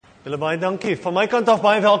Julle baie dankie. Van my kant af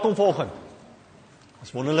baie welkom vanoggend. Het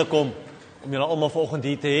is wonderlik om julle almal vanoggend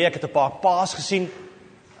hier te hê. Ek het 'n paar paas gesien.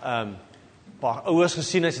 'n Paar ouers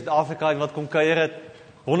gesien in Suid-Afrika wat kom kuier het.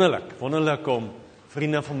 Wonderlik om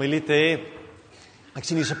vriende en familie te hê. Ek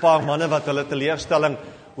sien hier's 'n paar manne wat hulle teleurstelling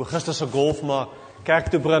Augustus se golf maar kerk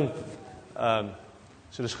toe bring.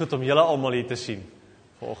 So dis goed om julle almal hier te sien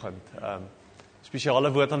vanoggend.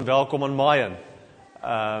 Spesiale woord aan welkom aan Mayan.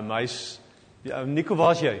 Hy's Nico,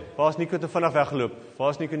 waar is jy? Waar is Nico te vinnig weggeloop? Waar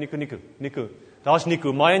is Nico? Daar's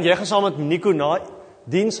Nico. Mayan, jy gaan saam met Nico na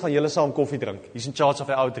diens gaan julle saam koffie drink. He's in charge of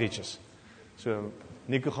the outreaches. So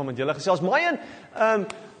Nico gaan met julle gesels. Mayan,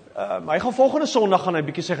 hy gaan volgende Sondag gaan hy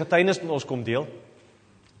bietjie sy getuienis met ons kom deel.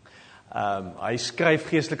 Hy skryf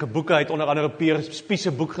geestelike boeke, hy het onder andere Pierre Spies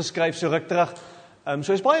se boek geskryf so ruk terug.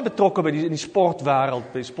 So hy's baie betrokke by in die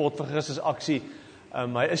sportwêreld, by Sport vir Christus aksie.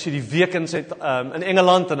 Hy is hier die week in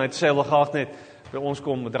Engeland en hy het sê hy wil graag net by ons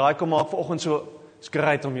kom, draai kom maak vanoggend, so is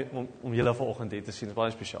great om julle vanoggend hier te sien, dit is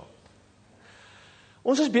baie spesiaal.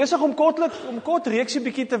 Ons is besig om kort reeksie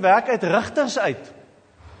bietjie te werk uit Rigters uit.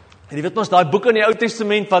 En jy weet ons daai boeke in die Ou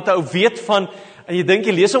Testament wat ou weet van, en jy dink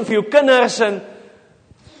jy lees hom vir jou kinders en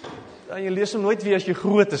jy lees hom nooit weer as jy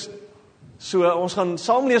groot is. So ons gaan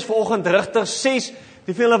saam lees vanoggend Rigters 6,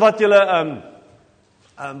 die van julle wat julle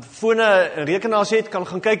fone en rekenaars het, kan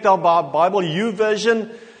gaan kyk daar by Bible YouVersion.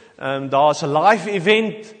 Daar's 'n live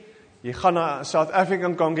event. Jy gaan na South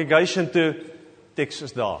African Congregation toe, teks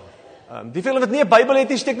is daar. Die van julle wat nie 'n Bybel het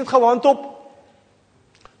nie, steek net gou hand op.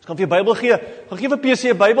 Ons kan vir jou Bybel gee. Gaan gee vir PC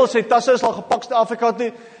 'n Bybel, sy tasse is al gepak Suid-Afrika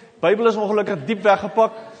toe. Bybel is ongelukkig diep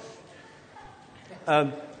weggepak.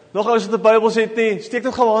 Nog ouers wat 'n Bybel het nie, steek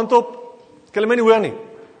net gou hand op. Ek kan hulle my nie hoor nie.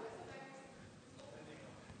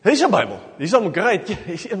 Hier's 'n Bybel. Hier's 'n great.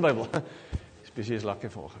 Hier's 'n Bybel. PC is lekker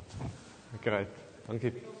vanoggend. Great.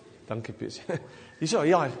 Dankie PC. Hierso,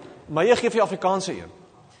 ja, maar jy gee vir Afrikaanse een.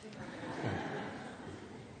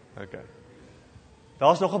 Okay.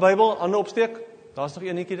 Daar's nog 'n Bybel, ander opsteek. Daar's nog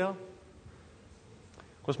eenetjie daar.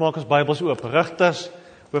 Kom ons maak ons Bybels oop. Rigters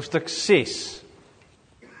hoofstuk 6.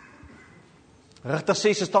 Rigters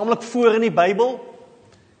 6 is taamlik voor in die Bybel.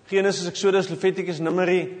 Genesis, Exodus, Levitikus,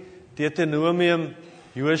 Numeri, Deuteronomium,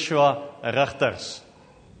 Joshua, Rigters.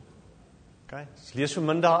 Okay, lees vir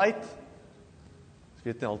min daar uit. Ons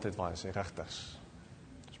weet nie altyd waar is die Rigters.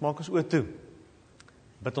 Ons maak ons oë toe.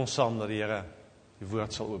 Bid ons saam dat die Here die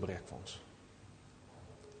woord sal oopbreek vir ons.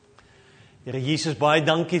 Here Jesus, baie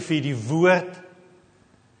dankie vir die woord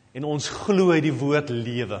en ons glo die woord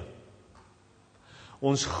lewe.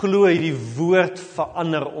 Ons glo die woord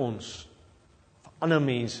verander ons, verander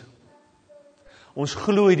mense. Ons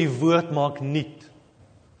glo die woord maak nuut.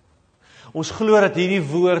 Ons glo dat hierdie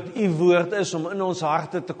woord u woord is om in ons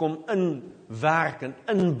harte te kom inwerk en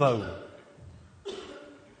inbou.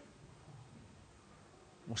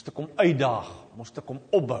 Om ons te kom uitdaag, om ons te kom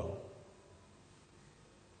opbou.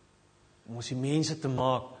 Om ons die mense te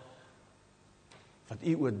maak wat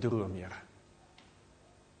u oor droom, Here.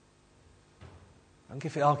 Dankie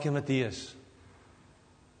vir elkeen wat hier is.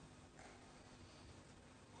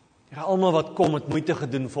 Here, almal wat kom het moeite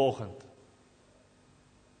gedoen vanoggend.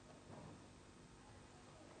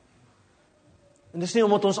 En dis nie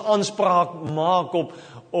omdat ons aanspraak maak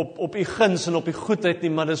op u guns en op u goedheid nie,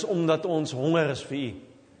 maar dis omdat ons honger is vir u.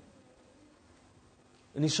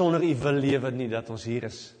 En nie sonder u wil lewe nie dat ons hier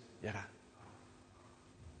is, Here.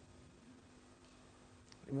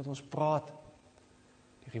 U moet ons praat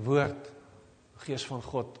deur die woord, Gees van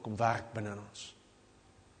God kom werk binne ons.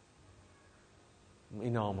 Om u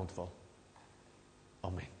naam ontwil.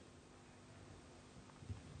 Amen.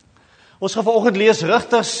 Ons gaan vanoggend lees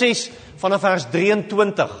Rigters 6 vanaf vers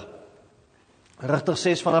 23. Rigters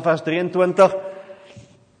 6 vanaf vers 23.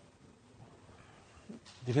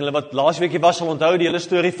 Die van julle wat laasweekie was sal onthou die hele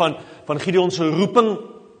storie van Gideon se roeping.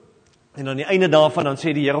 En aan die einde daarvan dan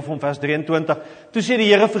sê die Here vir hom vers 23. Toe sê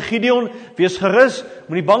die Here vir Gideon, wees gerus,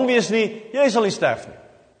 moenie bang wees nie, jy sal nie sterf nie.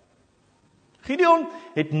 Gideon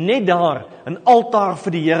het net daar 'n altaar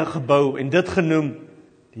vir die Here gebou en dit genoem,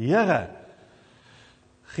 die Here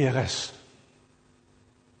gee rus.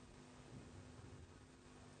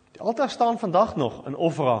 Die altaar staan vandag nog in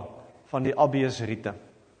Ofra van die Abiesriete.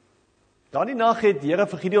 Daardie nag het die Here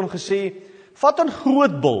vir Gideon gesê, vat 'n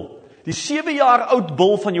groot bul, die 7 jaar oud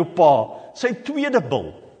bul van jou pa, sy tweede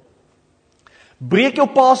bul. Breek jou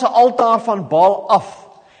pa se altaar van Baal af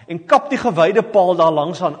en kap die gewyde paal daar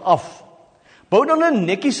langs aan af. Bou dan 'n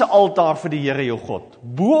netjiese altaar vir die Here jou God,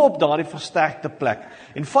 bo op daardie versterkte plek,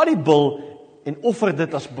 en vat die bul en offer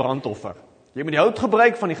dit as brandoffer. Jy moet die hout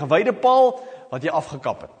gebruik van die gewyde paal wat jy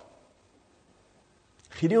afgekap het.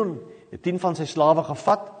 Gideon het 10 van sy slawe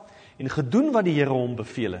gevat en gedoen wat die Here hom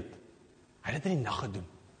beveel het. Hy het dit in die nag gedoen.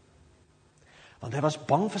 Want hy was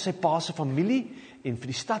bang vir sy pa se familie en vir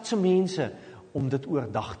die stadse mense om dit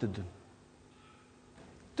oordag te doen.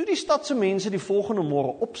 Toe die stadse mense die volgende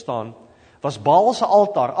môre opstaan, was Baal se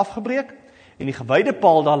altaar afgebreek en die gewyde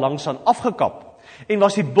paal daar langs aan afgekap en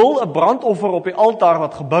was die bul 'n brandoffer op die altaar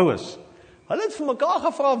wat gebou is. Hulle het vir mekaar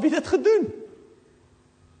gevra wie dit gedoen.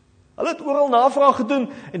 Hulle het oral navraag gedoen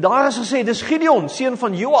en daar is gesê dis Gideon, seun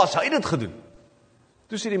van Joas, hy het dit gedoen.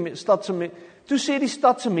 Toe sê die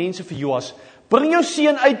stadse mense vir Joas, bring jou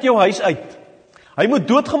seun uit jou huis uit. Hy moet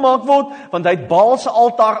doodgemaak word, want hy het Baal se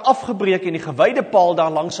altaar afgebreek en die gewyde paal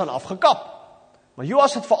daar langs aan afgekap. Maar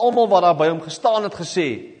Joas het vir almal wat daar by hom gestaan het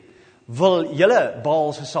gesê, wil julle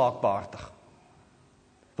Baal se saak behartig?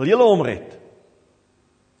 Wil julle hom red?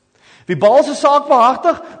 Wie Baal se saak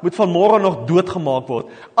behartig, moet vanmôre nog doodgemaak word.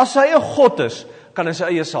 As hy 'n god is, kan hy sy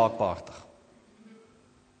eie saak behartig.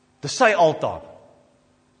 Dis sy altaar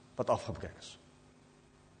wat afgebreek is.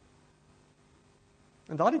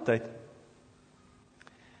 In daardie tyd,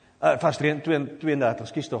 vers 32,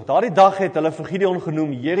 skuis tog. Daardie dag het hulle vir Gideon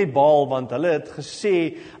genoem Jeribaal, want hulle het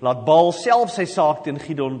gesê, laat Baal self sy saak teen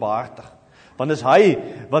Gideon behartig. Want dis hy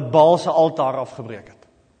wat Baal se altaar afgebreek het.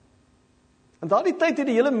 In daardie tyd het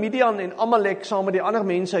die hele Midian en Amalek saam met die ander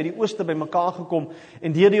mense uit die ooste bymekaar gekom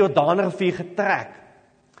en deur die Jordaanrivier getrek.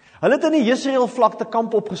 Hulle het in die Jesreel vlakte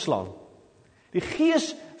kamp opgeslaan. Die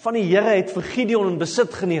gees van die Here het vir Gideon in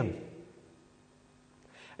besit geneem.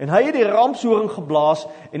 En hy het die ramshoring geblaas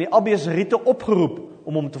en die Abiesriete opgeroep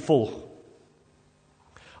om hom te volg.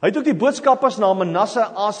 Hy het ook die boodskappers na Manasse,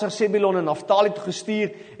 Aser, Sebulon en Naftali toe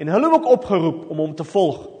gestuur en hulle ook opgeroep om hom te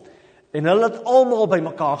volg. En hulle het almal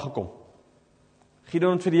bymekaar gekom.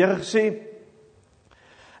 Gideon het vir die Here gesê,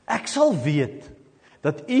 ek sal weet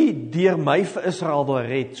dat u deur my vir Israel wil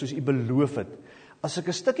red, soos u beloof het, as ek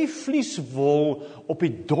 'n stukkie vlieswol op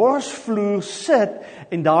die dorsvloer sit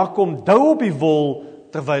en daar kom dou op die wol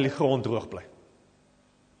terwyl die grond droog bly.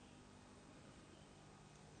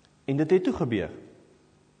 En dit het toe gebeur.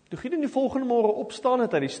 Toe Gideon die volgende môre opstaan,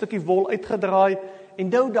 het hy die stukkie wol uitgedraai en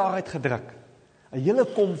dou daaruit gedruk. 'n hele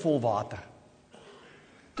kom vol water.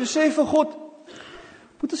 Toe sê hy vir God,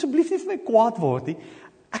 moet asseblief nie vir my kwaad word nie.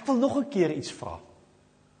 Ek wil nog 'n keer iets vra.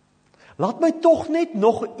 Laat my tog net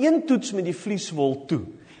nog een toets met die vlieswol toe.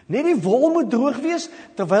 Net die wol moet droog wees,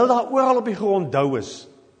 terwyl daar oral op die grond dou is.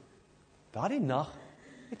 Daardie nag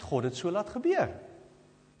het God dit so laat gebeur.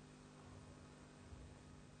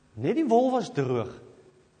 Net die wol was droog.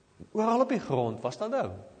 Oral op die grond was daar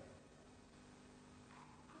dou.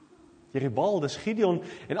 Jeribaal, dis Gideon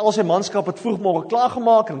en al sy manskap het vroegmôre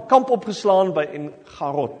klaargemaak en kamp opgeslaan by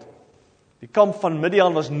En-Garot. Die kamp van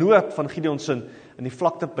Midian was noord van Gideon se in die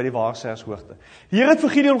vlakte by die Waarsêrshoogte. Here het vir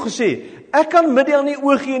Gideon gesê, ek kan Midian nie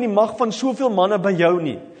oorgee in die mag van soveel manne by jou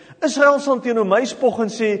nie. Israel sal teenoor my spog en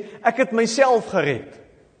sê, ek het myself gered.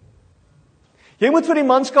 Jy moet vir die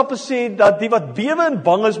manskappe sê, dat die wat bewe en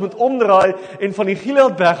bang is, moet omdraai en van die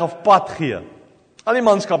Gileadberg af pad gee. Al die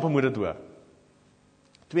manskappe moet dit hoor.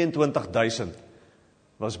 22,000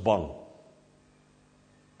 was bang.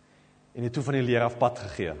 En het toe van die leer af pad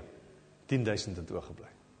gegee. 10,000 het oorgebly.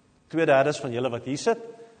 2/3 van julle wat hier sit,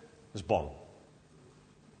 is bang.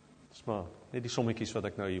 Dis maar net die sommetjies wat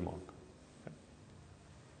ek nou hier maak.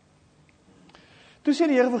 Toe sê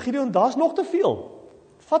die Here vir Gideon, daar's nog te veel.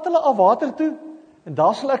 Vat hulle af water toe, en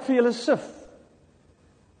daar sal ek vir julle sif.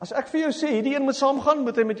 As ek vir jou sê, hierdie een moet saamgaan,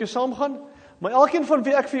 moet hy met jou saamgaan, maar elkeen van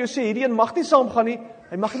wie ek vir jou sê, hierdie een mag nie saamgaan nie,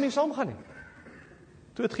 hy mag nie saamgaan nie.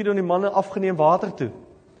 Toe het Gideon die manne afgeneem water toe.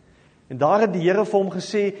 En daar het die Here vir hom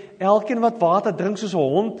gesê, elkeen wat water drink soos 'n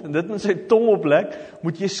hond, en dit met sy tong oplek,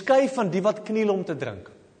 moet jy skei van die wat kniel om te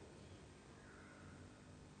drink.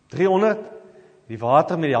 300, die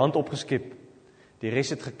water met die hand opgeskep, die res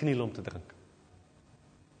het gekniel om te drink.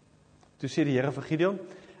 Toe sê die Here vir Gideon,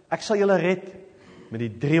 ek sal julle red met die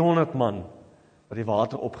 300 man wat die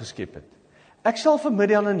water opgeskep het. Ek sal vir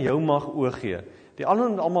Midian in jou mag oorgee, die ander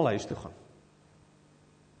moet almal huis toe gaan.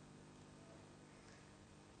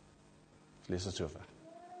 Lees dit sover.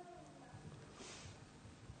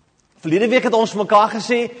 Verlede week het ons vir mekaar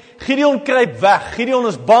gesê, Gideon kruip weg, Gideon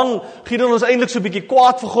is bang, Gideon is eintlik so 'n bietjie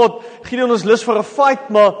kwaad vir God, Gideon is lus vir 'n fight,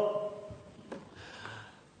 maar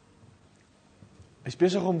hy is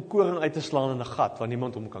besig om koring uit te slaan in 'n gat waar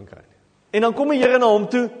niemand hom kan kry nie. En dan kom die Here na hom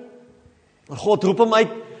toe, en God roep hom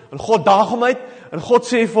uit, en God daag hom uit, en God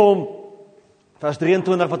sê vir hom, vers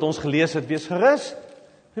 23 wat ons gelees het, wees gerus,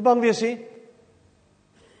 nie bang wees nie.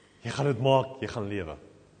 Jy gaan dit maak, jy gaan lewe.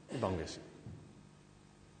 Nie bang wees nie.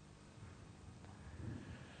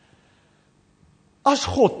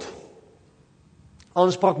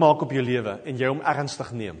 aanspraak maak op jou lewe en jy hom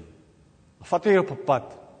ernstig neem, dan vat hy jou op 'n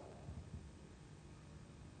pad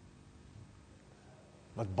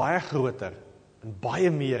wat baie groter en baie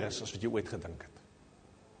meer is as wat jy ooit gedink het.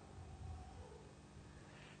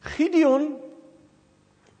 Gideon,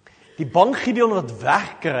 die bang Gideon wat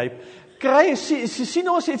wegkruip, sien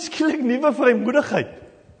ons het skielik nuwe vrymoedigheid.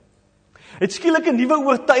 Het skielik 'n nuwe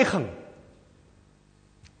oortuiging.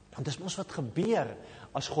 Want dis mos wat gebeur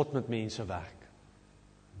as God met mense werk.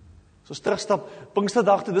 Soos terugstap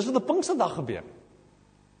Pinksterdag toe, dis wat op Pinksterdag gebeur.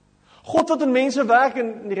 God wat in mense werk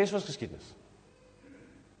en die res was geskiedenis.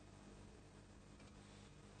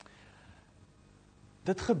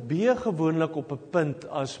 Dit gebeur gewoonlik op 'n punt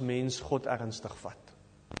as mens God ernstig vat.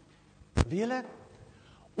 Weet julle,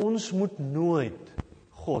 ons moet nooit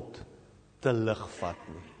God te lig vat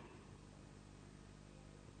nie.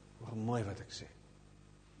 Hoor mooi wat ek sê.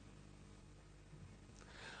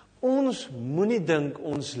 Ons moenie dink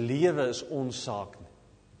ons lewe is ons saak nie.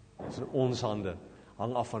 Dit is in ons hande,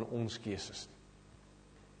 hang af van ons keuses.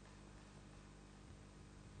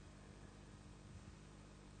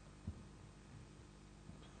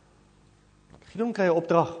 Gideon kry 'n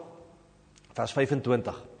opdrag, vers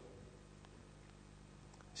 25.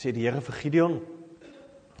 Sê die Here vir Gideon,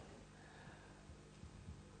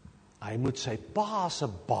 hy moet sy pa se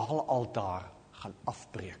Baalaltaar gaan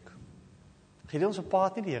afbreek. Gideon se pa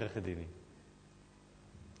het nie die Here gedien nie.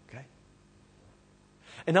 Okay.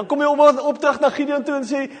 En dan kom hy op 'n opdrag na Gideon toe en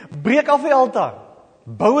sê, breek af die altaar.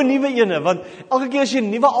 Bou 'n nuwe ene, want elke keer as jy 'n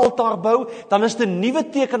nuwe altaar bou, dan is dit 'n nuwe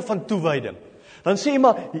teken van toewyding. Dan sê jy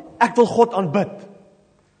maar, ek wil God aanbid.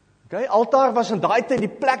 Okay, altaar was in daai tyd die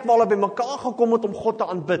plek waar hulle bymekaar gekom het om God te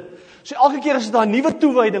aanbid. So elke keer is dit 'n nuwe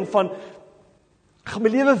toewyding van, ek gaan my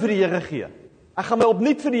lewe vir die Here gee. Ek gaan my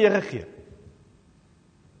opnuut vir die Here gee.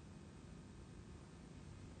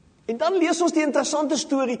 En dan lees ons die interessante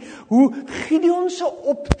storie, hoe Gideon se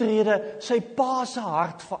optrede sy pa se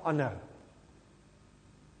hart verander.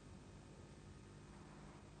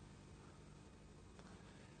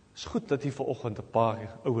 Is goed dat hier vanoggend 'n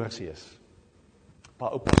paar ouers is. 'n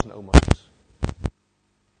Paar oupas en oumas.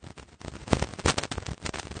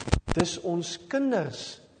 Dis ons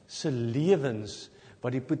kinders se lewens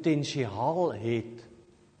wat die potensiaal het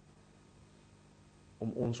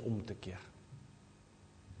om ons om te keer.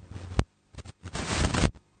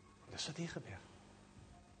 Dis wat hier gebeur.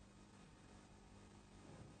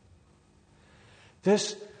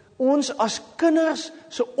 Dis ons as kinders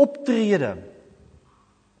se optrede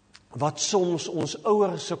wat soms ons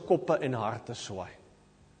ouers se koppe en harte swaai.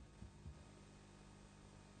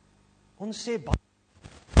 Ons sê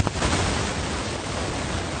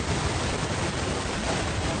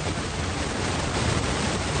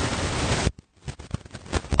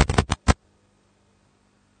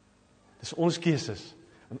dis ons keuses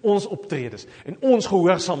en ons optredes en ons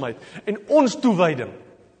gehoorsaamheid en ons toewyding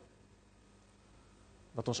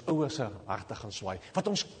wat ons ouers se harte gaan swaai, wat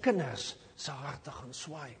ons kinders se harte gaan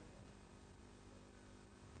swaai.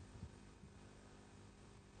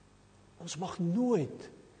 Ons mag nooit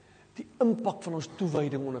die impak van ons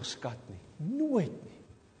toewyding onderskat nie. Nooit nie.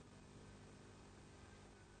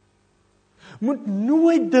 Moet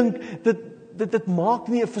nooit dink dit maak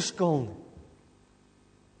nie 'n verskil nie.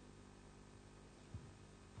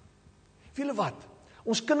 Weet julle wat?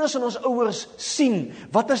 Ons kinders en ons ouers sien,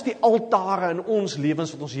 wat is die altare in ons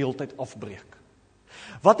lewens wat ons heeltyd afbreek?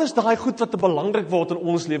 Wat is daai goed wat te belangrik word in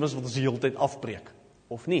ons lewens wat ons heeltyd afbreek?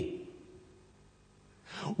 Of nie?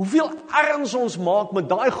 Hoeveel erns ons maak met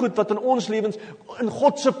daai goed wat in ons lewens in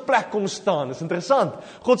God se plek kom staan. Dis interessant.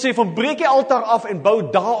 God sê van breek die altaar af en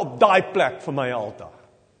bou daar op daai plek vir my 'n altaar.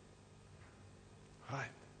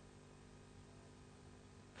 Right.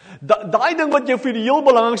 Daai ding wat jou vir die heel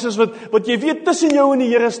belangrikste is, wat jy weet tussen jou en die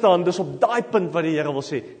Here staan, dis op daai punt wat die Here wil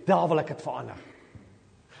sê, daar wil ek dit verander.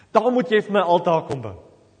 Daar moet jy vir my altaar kom bou.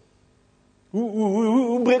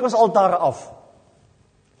 Hoe breek ons altare af?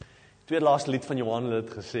 Tweede laaste lied van Johan het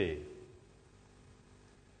dit gesê.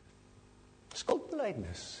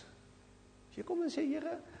 Skuldbelydenis. As jy kom en sê,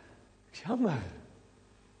 Here, ek is jammer,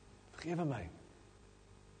 vergewe my.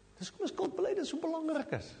 Dis kom 'n skuldbelydenis so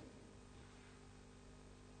belangrik is.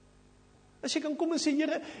 As jy kan kom en sê,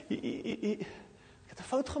 Here, ek het 'n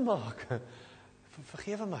fout gemaak,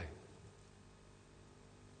 vergewe my.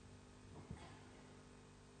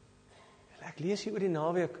 Ek lees hier oor die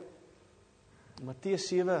naweek, Matteus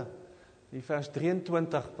 7, die vers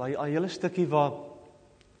 23, by 'n hele stukkie waar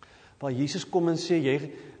Jesus kom en sê,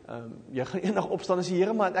 jy gaan eendag opstaan en sê,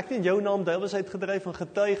 Here, maar ek het in jou naam duiwels uitgedryf en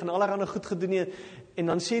getuig en allerhande goed gedoen het. En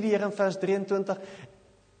dan sê die Here in vers 23,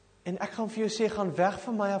 En ek gaan vir jou sê, gaan weg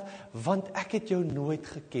van my af, want ek het jou nooit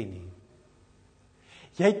geken nie.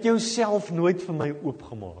 Jy het jouself nooit vir my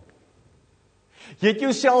oopgemaak. Jy het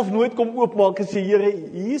jouself nooit kom oopmaak en sê, Here,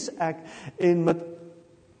 hier is ek, en met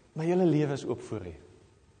my hele lewe is oop voor U.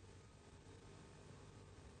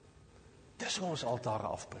 Dis hoe ons altare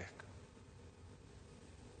afbreek.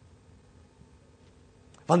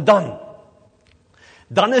 Want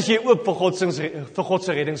dan is jy oop vir God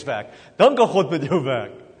se reddingswerk. Dan kan God met jou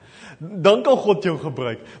werk. Dan kan God jou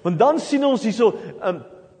gebruik. Want dan sien ons hierso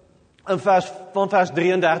van vers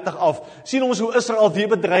 33 af, sien ons hoe Israel weer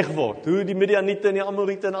bedreig word. Hoe die Midianiete en die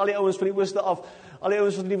Amoriete en al die ouens van die ooste af, al die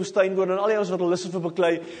ouens wat in die woestyn woon en al die ouens wat hulle lus vir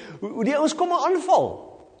beklei, hoe die ouens kom aanval.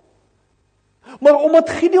 Maar omdat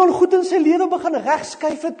Gideon goed in sy lewe begin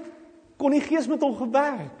regskuif het, kon die Gees met hom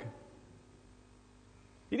gewerk.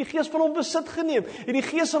 Hierdie Gees van hom besit geneem, hierdie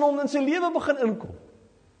Gees van hom in sy lewe begin inkom.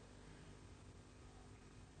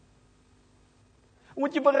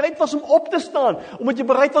 Omdat jy bereid was om op te staan, omdat jy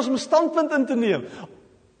bereid was om 'n standpunt in te neem,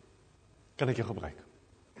 kan ek jou gebruik.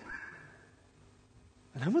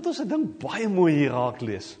 En nou moet ons 'n ding baie mooi hier raak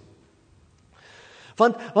lees.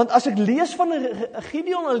 Want as ek lees van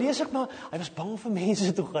Gideon, dan lees ek maar, hy was bang vir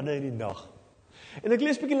mense toe gaan in die nag. En ek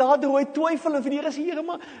lees 'n bietjie later hoe hy twyfel en vir die Here sê, Here,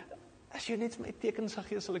 maar as jy net vir my teken sal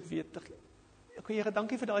gee, sal ek weet. Okay, Here,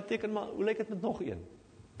 dankie vir daai teken, maar hoe lyk dit met nog een?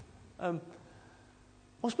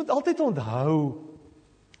 Ons moet altyd onthou,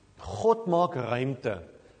 God maak ruimte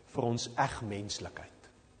vir ons egmenslikheid.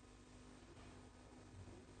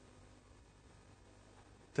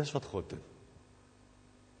 Dis wat God doen.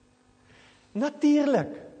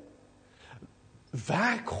 Natuurlik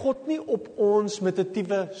werk God nie op ons met 'n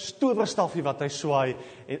tipe stowerstafie wat hy swaai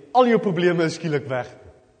en al jou probleme is skielik weg.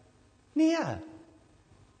 Nee.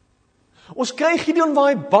 Ons kry Gideon waar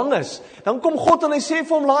hy bang is. Dan kom God en hy sê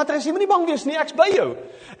vir hom later, hy sê, moenie bang wees nie, ek's by jou.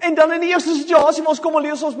 En dan in die eerste situasie waar ons kom en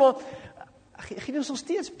lees ons maar, Gideon is nog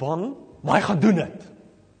steeds bang, maar hy gaan doen dit.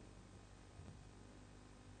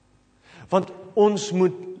 Want ons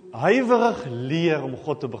moet huiwerig leer om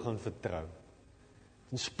God te begin vertrou.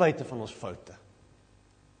 Ten spyte van ons foute.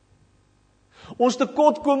 Ons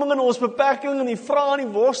tekortkominge en ons beperkings en die vrae en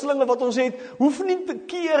die worstelinge wat ons het, hoef nie te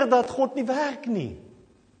keer dat God nie werk nie.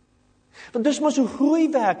 Want dis maar so groei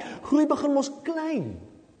werk. Groei begin ons klein.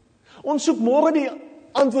 Ons soek môre die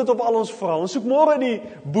antwoord op al ons vrae. Ons soek môre die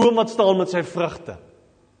boom wat staan met sy vrugte.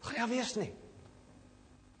 Gaan nie daar wees nie.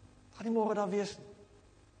 Gaan nie môre daar wees nie.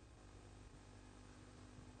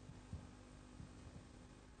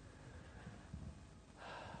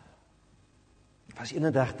 Vers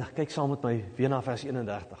 31, kyk saam met my weer na vers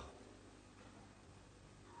 31.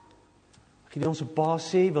 Gideon se pa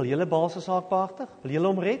sê, wil julle Baal se saak behartig? Wil julle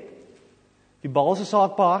hom red? Die Baal se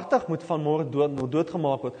saak behartig moet van môre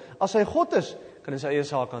doodgemaak word. As hy God is, kan hy sy eie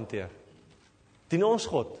saak hanteer. Dien ons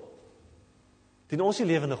God. Dien ons die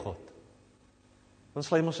lewende God. Dan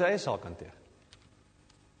sal hy mos sy eie saak hanteer.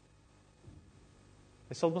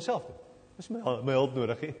 Hy sal homself doen. Dis my hulp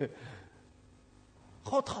nodig.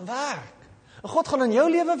 God gaan werk. En God gaan in jou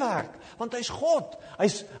lewe werk, want hy's God.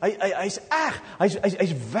 Hy's eg.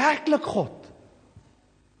 Hy's werklik God.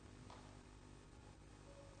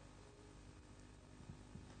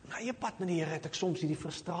 Na eie pad met die Here het ek soms hierdie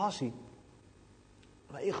frustrasie.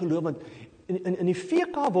 My eie geloof, want in die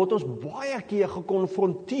VK word ons baie keer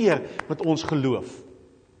gekonfronteer met ons geloof.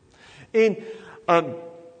 En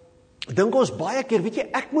dink ons baie keer, weet jy,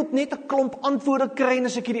 ek moet net 'n klomp antwoorde kry en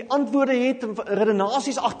as ek hierdie antwoorde het en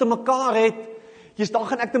redenasies agter mekaar het, dan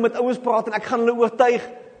gaan ek net met ouens praat en ek gaan hulle oortuig.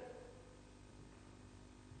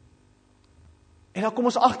 En dan kom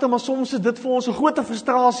ons agter, maar soms is dit vir ons 'n groot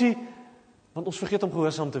frustrasie, want ons vergeet om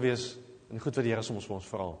gehoorsaam te wees en goed wat die Here soms vir ons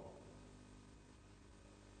vra.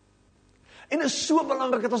 En dit is so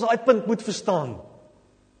belangrik dat ons daai punt moet verstaan.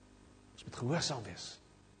 Ons moet gehoorsaam wees.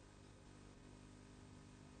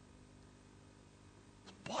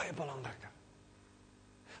 Baie belangrik.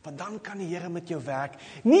 Want dan kan die Here met jou werk.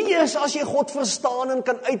 Nie eers as jy God verstaan en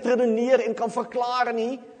kan uitredeneer en kan verklaar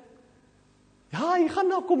nie. Ja, jy gaan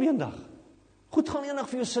nou kom eendag. Goed gaan eendag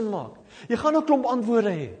vir jou sin maak. Jy gaan 'n klomp antwoorde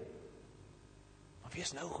hê. Maar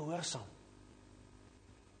wees nou gehoorsaam.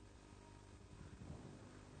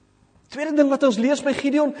 Tweede ding wat ons lees by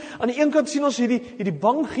Gideon, aan die een kant sien ons hierdie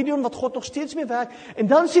bang Gideon wat God nog steeds mee werk, en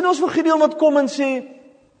dan sien ons vir Gideon wat kom en sê,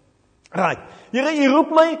 right, Here, U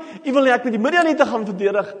roep my, U wil nie ek met die Midianiete gaan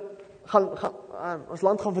verdedig, ons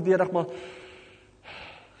land gaan verdedig, maar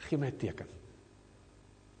gee my 'n teken.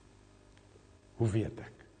 Hoe weet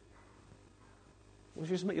ek? Ons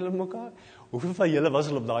is met julle mekaar. Hoeveel van julle was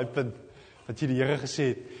al op daai punt wat jy die Here gesê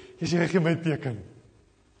het, jy sê gee my 'n teken.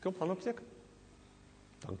 Kom, hand opsteek.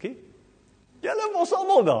 Dankie. Julle was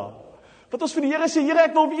almal daar. Wat ons vir die Here sê, Here,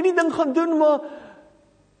 ek wil vir U die ding gaan doen, maar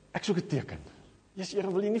ek soek 'n teken. Jesus,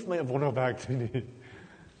 Here, wil U nie vir my 'n wonderwerk doen nie?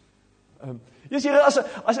 Jesus, Here,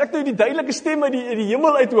 as ek nou die duidelike stem uit die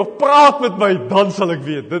hemel uit hoor, praat met my, dan sal ek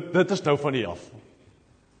weet, dit is nou van U af.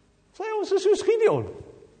 Sê ons is soos Gideon.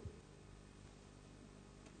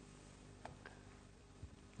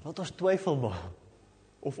 Laat ons twyfel maar,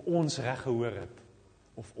 of ons reg gehoor het,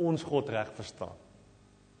 of ons God reg verstaan.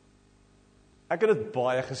 Ek het dit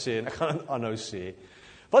baie gesê, en ek gaan dit aanhou sê.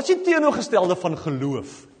 Wat is die teenoorgestelde van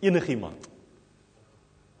geloof? Enigiemand?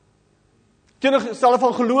 Teenoorgestelde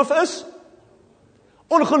van geloof is?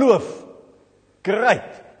 Ongeloof.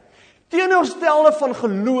 Great. Teenoorgestelde van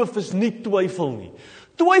geloof is nie twyfel nie.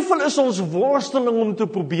 Twyfel is ons worsteling om te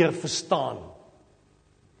probeer verstaan.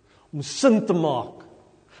 Om sin te maak.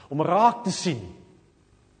 Om raak te sien.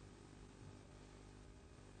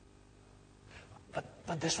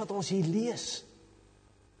 Want dis wat ons hier lees.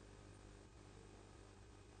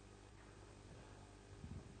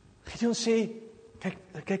 Gideon sê,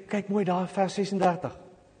 kyk mooi daar, vers 36.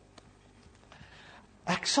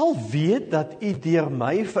 Ek sal weet dat U deur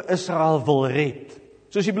my vir Israel wil red,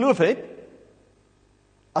 soos U beloof het,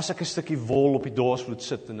 as ek 'n stukkie wol op die dorsvloed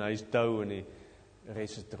sit en hy is dou en die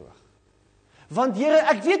res is droog. Want Here,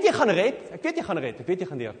 ek weet jy gaan red, ek weet jy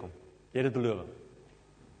gaan deurkom. Jy het dit beloof.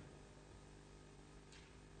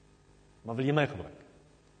 Maar wil jy my gebruik?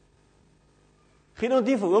 Gideon het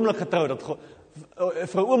nie vir 'n oomblik getrou dat God,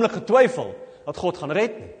 vir 'n oomblik getwyfel dat God gaan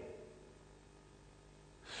red nie.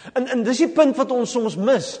 En dis die punt wat ons soms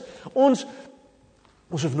mis. Ons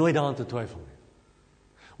hoef nooit daaraan te twyfel nie.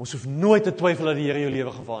 Ons hoef nooit te twyfel dat die Here jou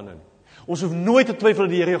lewe gaan verander nie. Ons hoef nooit te twyfel dat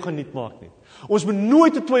die Here jou geniet maak nie. Ons moet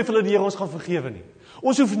nooit te twyfel dat die Here ons gaan vergewe nie.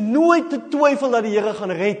 Ons hoef nooit te twyfel dat die Here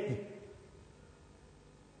gaan red nie.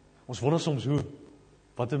 Ons wonder soms hoe,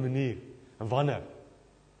 wat 'n manier, en wanneer.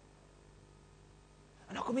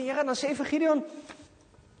 En dan kom die Here en dan sê vir Gideon,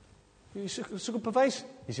 jy soek 'n bewys,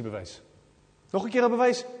 hier is die bewys. Nog 'n keer 'n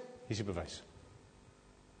bewys, hier is die bewys.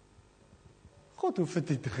 God hoef dit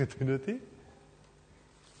nie te gedoen het nie.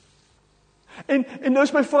 En nou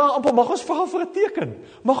is my vraag, amper, mag ons vra vir 'n teken?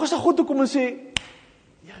 Mag ons na God toe kom en sê,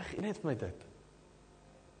 Here, gee net vir my dit.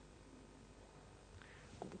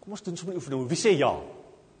 Kom ons doen sommer 'n oefening. Wie sê ja?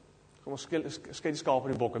 Kom ons skei die skaap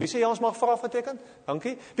in die bokke. Wie sê ja, ons mag vra vir 'n teken?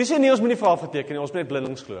 Dankie. Wie sê nee, ons moet nie vra vir 'n teken nie, ons moet net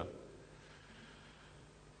blindings glo.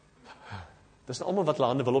 Dis nou almal wat hulle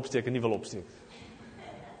hande wil opsteek en nie wil opsteek.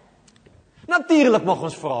 Natuurlik mag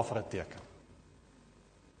ons vra vir 'n teken.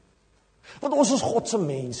 Want ons is God se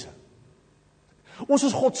mense. Ons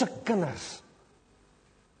is God se kinders.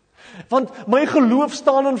 Want my geloof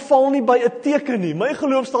staan en val nie by 'n teken nie. My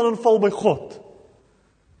geloof staan en val by God.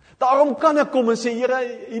 Daarom kan ek kom en sê,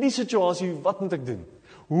 Here, hierdie situasie, wat moet ek doen?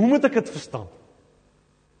 Hoe moet ek dit verstaan?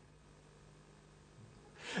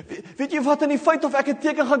 Weet jy wat, in die feit of ek 'n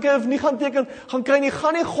teken gaan kry of nie gaan kry nie,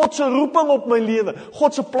 gaan nie God se roeping op my lewe,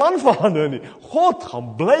 God se plan verander nie. God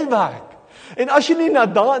gaan bly werk. En as jy nie na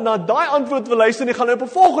daai antwoord wil luister nie, gaan hy op 'n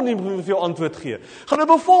volgende manier vir jou antwoord gee. Gaan hy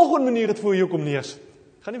op 'n volgende manier dit vir jou kom neersit.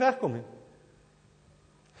 Gaan nie wegkom nie.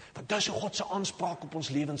 Want dis hoe God se aanspraak op ons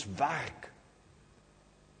lewens werk.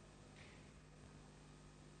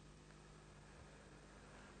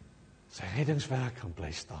 Sy reddingswerk gaan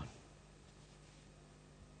bly staan.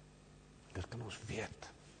 Dit kan ons weet.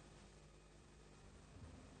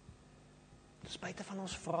 Ten spyte van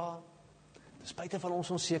ons vrae, ten spyte van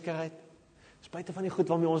ons onsekerheid, ten spyte van die goed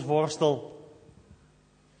waarmee ons worstel,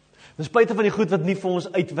 ten spyte van die goed wat nie vir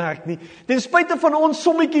ons uitwerk nie, ten spyte van ons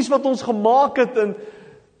sommetjies wat ons gemaak het en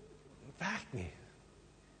werk nie.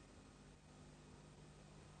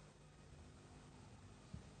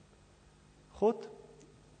 God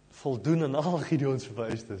voldoen aan al Gideon se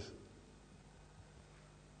vereistes.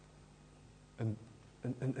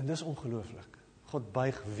 En dis ongelooflik. God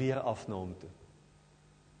buig weer af na hom toe.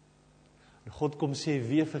 En God kom sê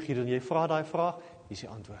weer vir Gideon, jy vra daai vraag, hier is die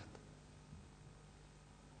antwoord.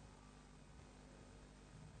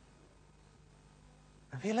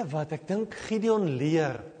 En weet julle wat, ek dink Gideon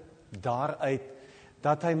leer daaruit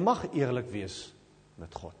dat hy mag eerlik wees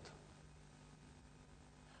met God.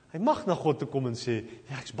 Hy mag na God toe kom en sê,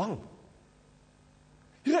 ja, ek's bang.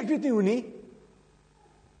 Ja, ek weet nie hoe nie.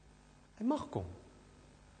 Hy mag kom.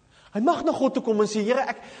 Hy mag na God toe kom en sê, Here,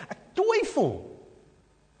 ek twyfel.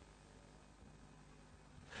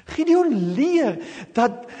 Gideon leer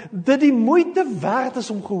dat dit die moeite werd is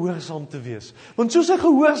om gehoorsaam te wees. Want soos hy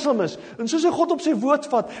gehoorsaam is, en soos hy God op sy woord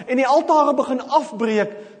vat, en die altare begin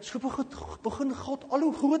afbreek, so begin God al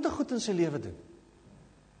hoe groter goed in sy lewe doen.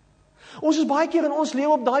 Ons is baie keer in ons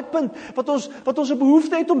lewe op daai punt, wat ons 'n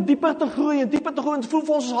behoefte het om dieper te groei, en voel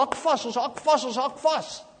vir ons hak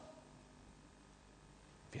vas.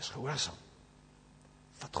 Wees gehoorsaam.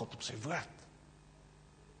 Vat God op sy woord.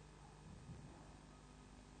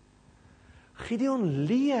 Gideon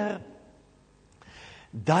leer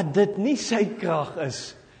dat dit nie sy krag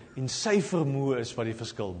is en sy vermoë is wat die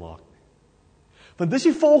verskil maak nie. Want dis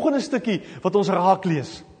die volgende stukkie wat ons raak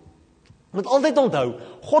lees. Moet altyd onthou,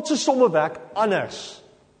 God se somme werk anders.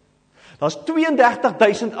 Daar's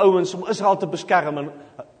 32,000 ouens om Israel te beskerm, en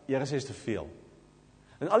Here sê is te veel.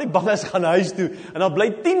 En al die banges gaan huis toe, en dan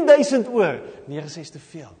bly 10,000 oor, en Here sê is te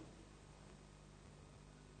veel.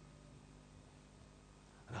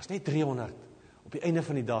 En daar's net 300 op die einde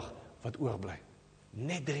van die dag wat oorbly.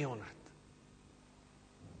 Net 300.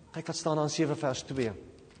 Kyk wat staan daar in 7 vers 2.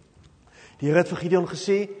 Die Here het vir Gideon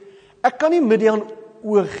gesê, ek kan nie Midian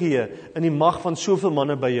oorgee in die mag van soveel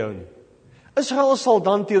manne by jou nie. Israel sal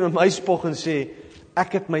dan teenoor my spog en sê,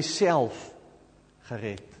 ek het myself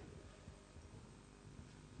gered.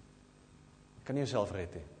 Kan nie jouself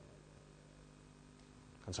red nie.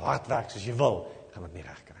 Kan so hard werk soos jy wil, gaan dit nie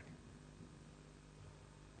regkry nie.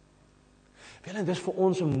 Wel, en dis vir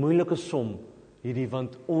ons 'n moeilike som hierdie,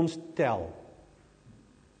 want ons tel.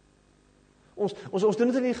 Ons doen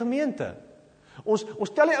dit in die gemeente. Ons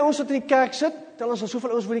tel die ouens wat in die kerk sit, tel ons al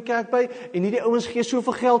soveel ouens by die kerk by, en hierdie ouens gee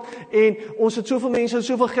soveel geld, en ons het soveel mense en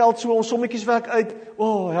soveel geld, so ons sommetjies werk uit,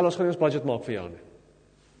 ons gaan nie ons budget maak vir jou nie.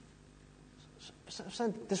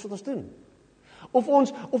 Dis wat ons doen. Of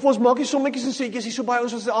ons maak die sommetjies en sê, jy sien so baie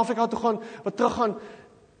ouens wat in Afrika toe gaan, wat terug gaan,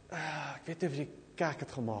 ek weet nie of die kerk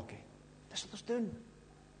het gemaak het. Dis wat ons doen.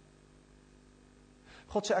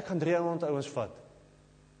 God sê, ek gaan 300 ouens vat,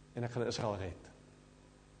 en ek gaan Israel red.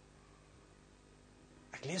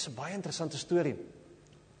 Ek lees 'n baie interessante storie.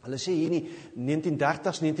 Hulle sê hier in die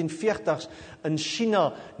 1930s, 1940s in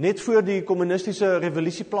China, net voor die kommunistiese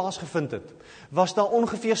revolusie plaasgevind het, was daar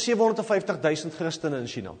ongeveer 750,000 Christene in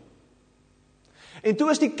China. En toe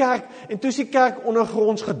is die kerk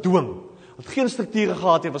ondergronds gedwing. Het geen strukture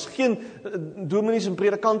gehad het, was geen dominees en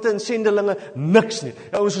predikante en sendelinge, niks nie.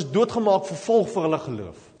 Ons is doodgemaak vervolg vir hulle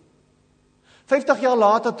geloof. 50 jaar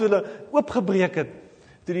later toe hulle oopgebreek het,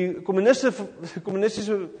 toe die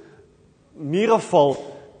kommunistiese mure val,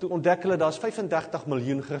 toe ontdek hulle daar's 35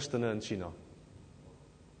 miljoen Christene in China.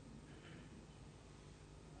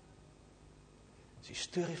 Dis die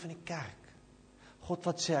storie van die kerk. God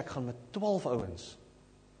wat sê, ek gaan met 12 ouens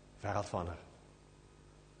wêreld verander.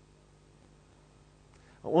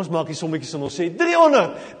 Ons maak die sommetjies en ons sê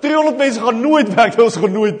 300 mense gaan nooit werk, ons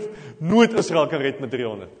gaan nooit Israel kan red met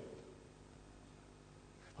 300.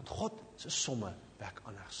 Want God se somme werk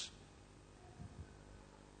anders.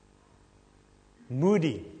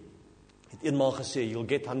 Moody het eenmaal gesê, you'll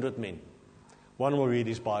get 100 men. One will read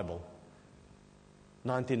his Bible.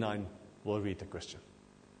 99 will read a Christian.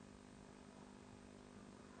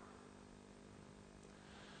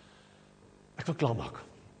 Ek wil klaarmaak.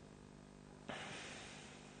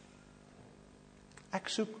 Ek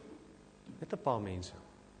soek net 'n paar mense.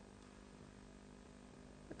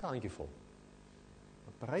 Net 'n handjievol.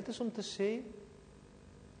 Wat bereid is om te sê,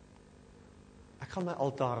 ek gaan my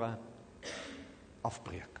altare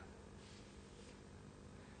afbreek.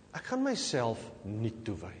 Ek gaan myself nie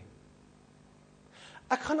toewy.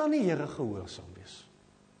 Ek gaan aan die Here gehoorsaam wees.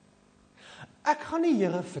 Ek gaan die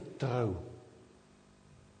Here vertrou.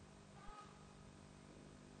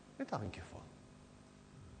 Net 'n handjievol.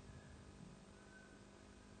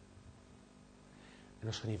 En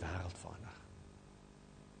ons gaan die wêreld verander.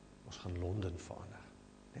 Ons gaan Londen verander.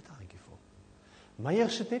 Net 'n handjievol. Meyer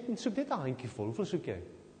soek net 'n handjievol. Hoeveel soek jy?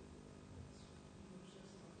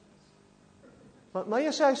 Maar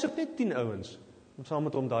Meyer sê hy soek net 10 ouens om saam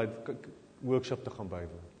met hom daai workshop te gaan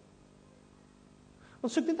bywoon.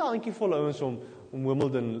 Ons soek net 'n handjievol ouens om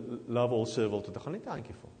Wimbledon Love All Serval te gaan, net 'n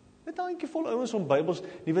handjievol. Net 'n handjievol ouens om Bybels,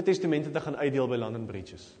 Nuwe Testamente te gaan uitdeel by London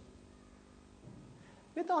Bridges.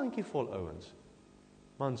 Net 'n handjievol ouens.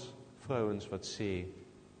 Mans, vrouens wat sê,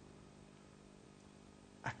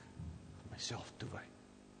 ek gaan myself toewy.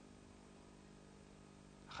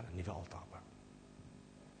 Ek gaan 'n nuwe altaar bou.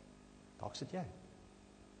 Dalk sit jy.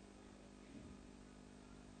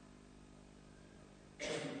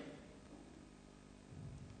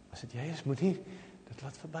 As dit jy is, moet nie dit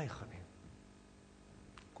laat verbygaan nie.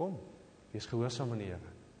 Kom, wees gehoorsaam aan die Here,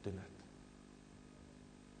 doen dit.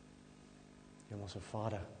 Hemelse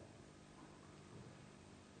Vader,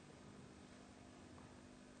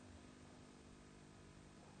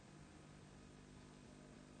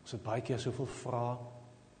 ons het baie keer soveel vrae,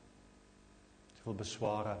 soveel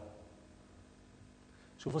besware,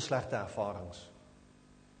 Soveel slegte ervarings.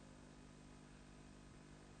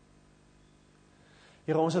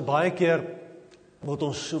 Here, ons het baie keer word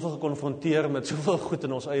ons soveel gekonfronteer met soveel goed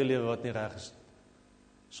in ons eie lewe wat nie reg is.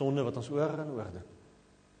 Sonde wat ons oor en oor doen.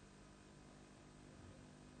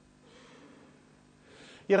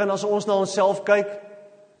 Here, en as ons na onsself kyk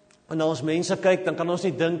en na ons mense kyk, dan kan ons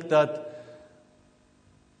nie dink dat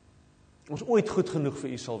ons ooit goed genoeg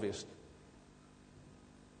vir U sal wees.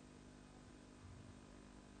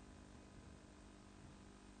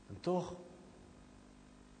 En tog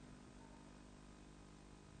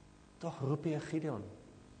roep hy Gideon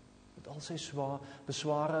met al sy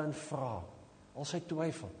besware en vrae, al sy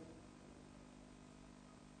twyfel.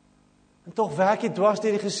 En tog werk hy dwars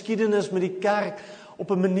deur die geskiedenis met die kerk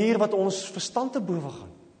op 'n manier wat ons verstand te bowe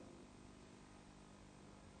gaan.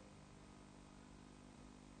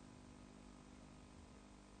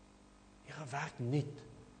 Here, werk nie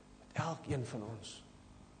met elkeen van ons.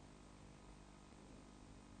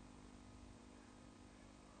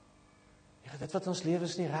 Here, dit wat ons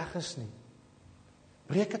lewens nie reg is nie,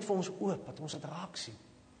 breek dit vir ons oop, dat ons dit raak sien.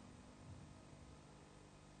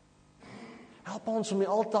 Help ons om die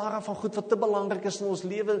altare van goed wat te belangrik is in ons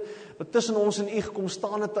lewe, wat tussen ons en U gekom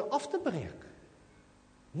staan het, af te breek.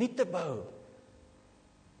 Nie te bou.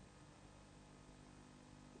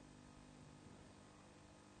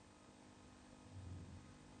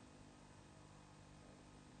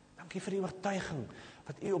 Dankie vir die oortuiging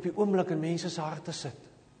wat U op die oomblik in mense se harte sit.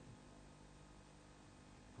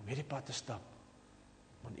 Om hierdie pad te stap,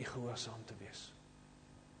 om aan U gehoorsaam te wees.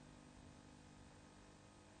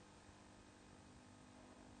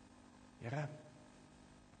 Here,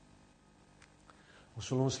 ons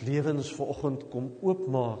wil ons lewens vanoggend kom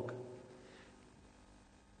oopmaak,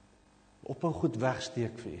 ophou goed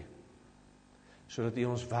wegsteek vir U, sodat U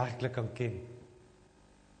ons werklik kan ken,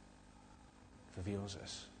 vir wie ons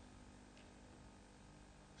is.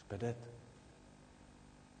 Ons bid dit,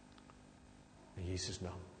 in Jesus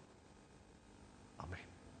naam. Amen.